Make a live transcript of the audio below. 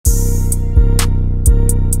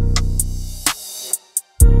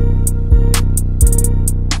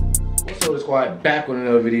Squad back with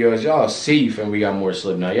another video. As y'all see, you feel me, we got more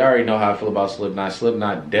Slipknot. Y'all already know how I feel about Slipknot.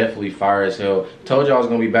 Slipknot definitely fire as hell. Told y'all I was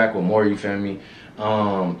gonna be back with more, you feel me.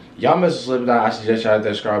 Y'all mess with Slipknot, I suggest y'all hit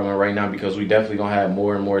that subscribe button right now because we definitely gonna have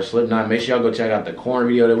more and more Slipknot. Make sure y'all go check out the corn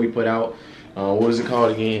video that we put out. What is it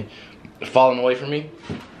called again? Falling Away From Me.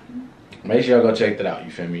 Make sure y'all go check that out,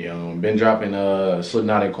 you feel me. Been dropping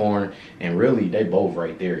Slipknot and Corn, and really they both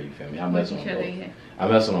right there, you feel me. I'm messing on both. I'm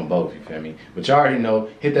messing on both, you feel me. But y'all already know,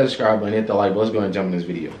 hit that subscribe button, hit the like, but let's go ahead and jump in this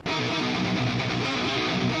video.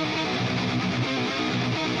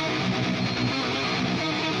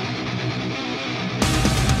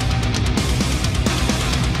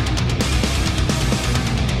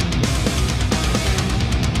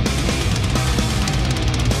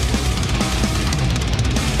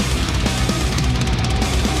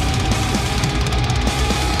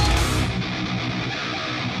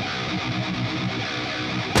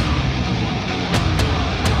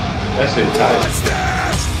 That shit tight.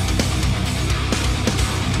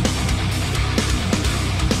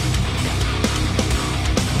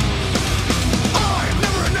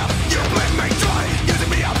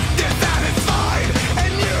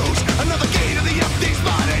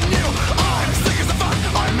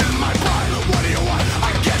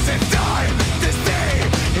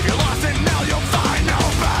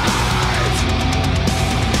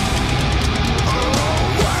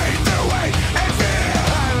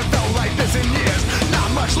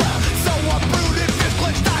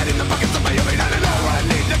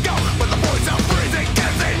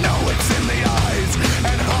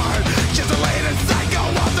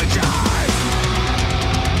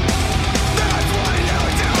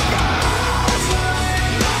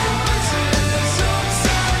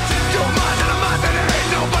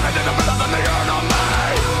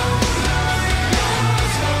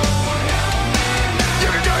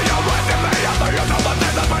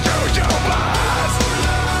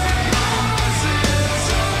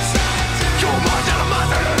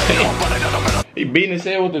 He beating his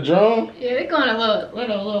head with the drum. Yeah, they're going a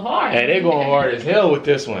little hard. Hey, they're going hard as hell with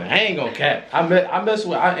this one. I ain't gonna cap. I mess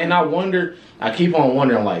with, and I wonder. I keep on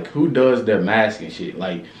wondering, like, who does their mask and shit.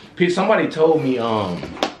 Like, somebody told me in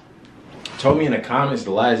the comments the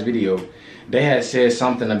last video, they had said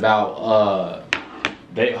something about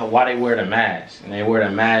why they wear the mask, and they wear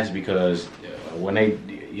the mask because when they,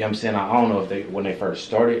 you know what I'm saying, I don't know if when they first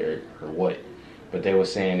started or what, but they were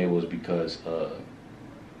saying it was because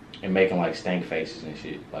and making like stank faces and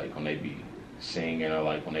shit, like when they be singing or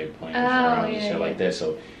like when they be playing around and shit like that.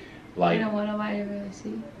 So like, I don't want nobody to really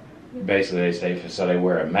see. Basically they say so they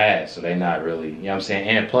wear a mask, so they not really, you know what I'm saying,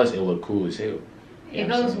 and plus it look cool as hell. It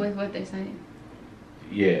goes with what they're saying.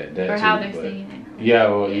 Yeah, that or too, how they're saying it. Yeah,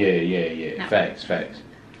 well, yeah. No. Facts. You know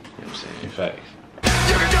what I'm saying? Facts.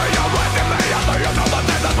 You can do your right to me, I know you know the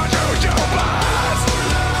thing that's my true blast.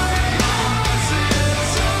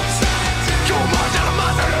 You might get a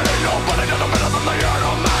master, nobody does the middle of the year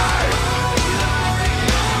on me.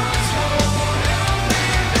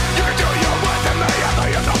 You can do your right to me, I know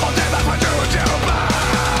you know the thing that's my true blast.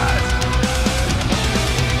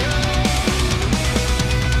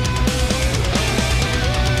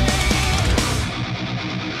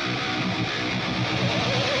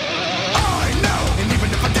 I know, and even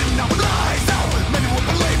if I didn't, I would lie. So many would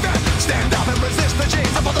believe that. Stand up and resist the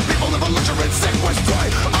chains of other people live a luxury and sick was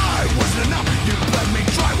dry. I wasn't enough, you let me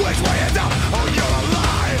try, which way it up? Oh, you're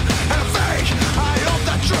alive and fake. I hope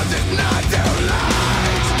the truth is not too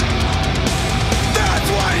late. That's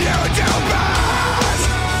what you do best.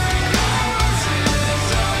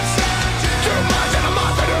 Too much in a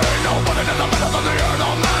month and there ain't nobody in the middle of the earth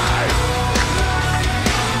on me.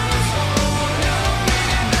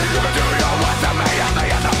 You can do your worst to me at the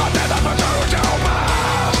end of the day, that's what you do best.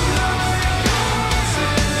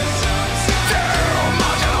 Too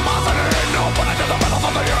much in a month and there ain't nobody in the middle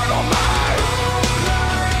of the earth on me.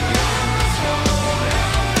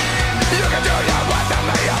 You can do your worst to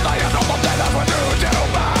me at the end of the day, that's what you do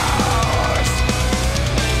best.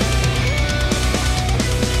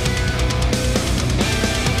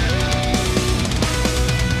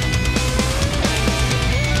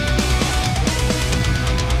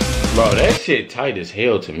 Bro, that shit tight as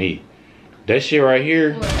hell to me. That shit right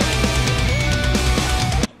here.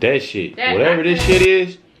 That shit. Whatever this shit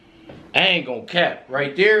is, I ain't gonna cap.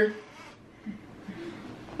 Right there.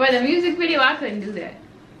 For the music video, I couldn't do that.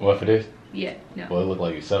 What for this? Yeah, no. Well, it looked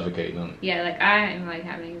like you're suffocating on it. Yeah, like I am like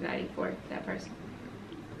having anxiety for that person.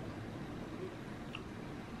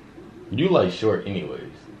 You like short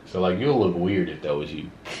anyways. So like you'll look weird if that was you.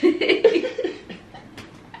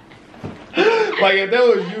 Like if that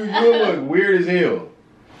was you, you'll look weird as hell.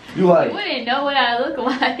 You like, You wouldn't know what I look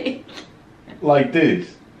like. Like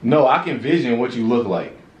this. No, I can vision what you look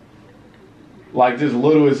like. Like this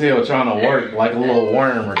little as hell trying to work like a little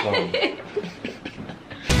worm or something.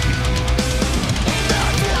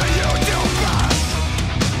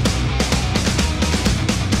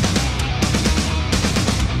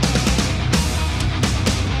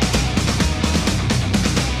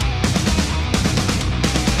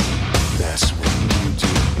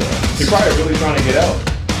 He probably really trying to get out.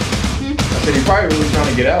 I said he probably really trying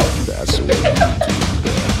to get out. That's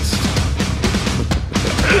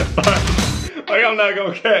like I'm not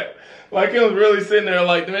gonna cap. Like he was really sitting there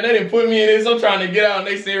like, man, they didn't put me in this. I'm trying to get out and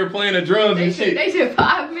they say we're playing the drums and shit. They said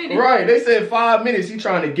 5 minutes. Right, they said 5 minutes. He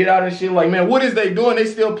trying to get out and shit. Like, man, what is they doing? They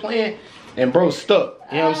still playing. And bro stuck.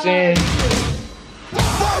 You know what I'm saying?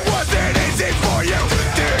 What was it easy for you?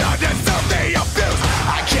 Did I deserve the abuse?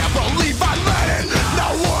 I can't believe I let it. No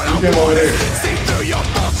one I wanted. See through your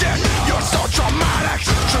bullshit. You're so traumatic.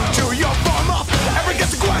 True to your form of every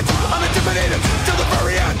consequence. Unintimidated till the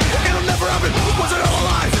very end. It'll never happen. Was it all a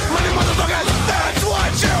lie? Money motherfuckers. That's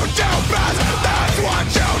what you do best. That's what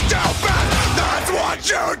you do best. That's what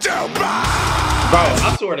you do best. Bro,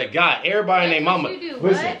 I swear to God, everybody and their mama.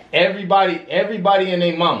 Listen, everybody and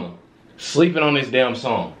their mama sleeping on this damn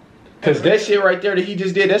song. Cause that shit right there that he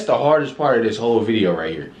just did, that's the hardest part of this whole video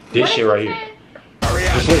right here. This shit right here.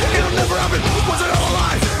 It'll never happen. Was it all a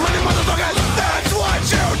lie? Money motherfuckers. That's what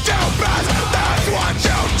you do best. That's what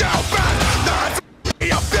you do best. That's what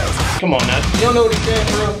you abuse. Come on now. You don't know what he's saying,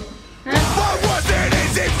 bro? What was it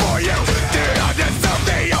easy for you? Did I deserve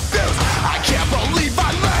the abuse? I can't believe I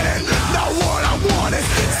let it. Know what I wanted.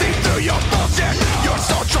 See through your bullshit. You're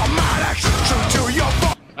so traumatic. True to your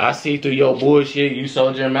I see through your bullshit. You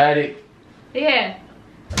so dramatic. Yeah.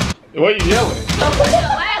 What are you yelling? So put the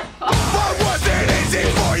last part. What was it easy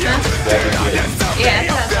for you? Did I deserve the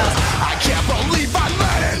abuse? I can't believe I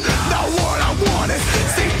let it. Know what I wanted.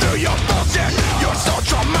 See through your bullshit. You're so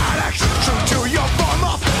traumatic. True to your form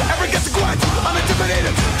of every consequence.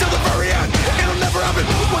 Unintimidated till the very end. It'll never happen.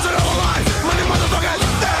 Was it all a lie? Money motherfuckers.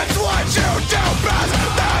 That's what you do best.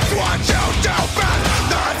 That's what you do best.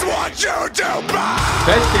 That's what you do best.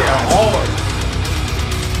 That shit hard.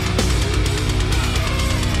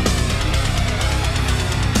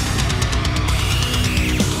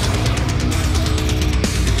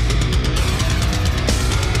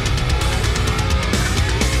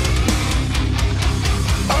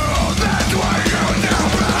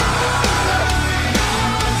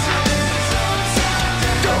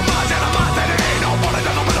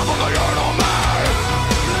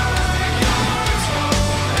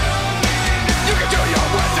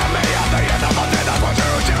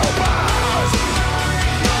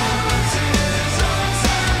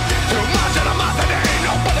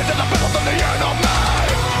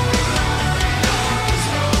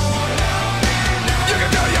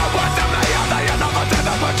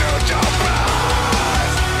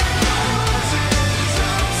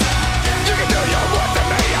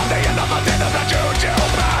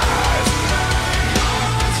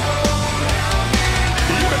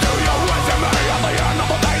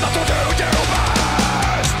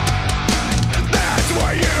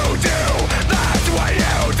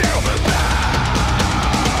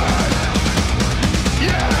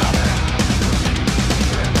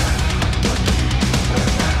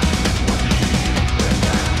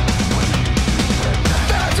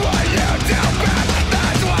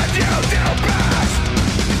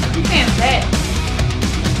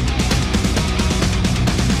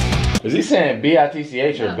 Is he saying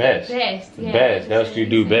B-I-T-C-H or best? Best, yeah. Best, that's what you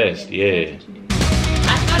do best, yeah.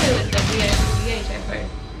 I thought it was the B-I-T-C-H at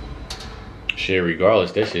first. Shit,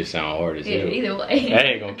 regardless, that shit sound hard as hell. Yeah, either way. I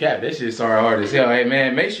ain't gonna cap, that shit sound hard as hell. Hey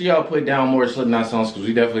man, make sure y'all put down more Slipknot songs because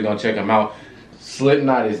we definitely gonna check them out.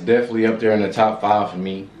 Slipknot is definitely up there in the top 5 for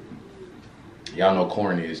me. Y'all know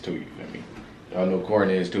Korn is too, you feel me? Y'all know Korn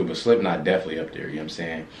is too, but Slipknot definitely up there, you know what I'm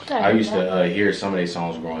saying? I used to hear some of their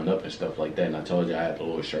songs growing up and stuff like that, and I told you I had the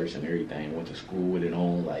little shirts and everything, went to school with it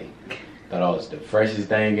on, like, thought I was the freshest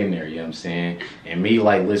thing in there, you know what I'm saying? And me,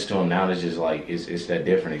 like, listen to them now, it's just like, it's that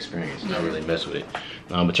different experience. I really mess with it.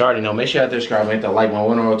 But you already know, make sure you out there subscribe, hit that like button,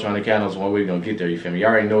 1 or 2 on the channels, one way we gonna get there, you feel me? You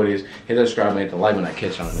already know what it is. Hit that subscribe, hit the like button, I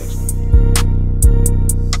catch you on the next one.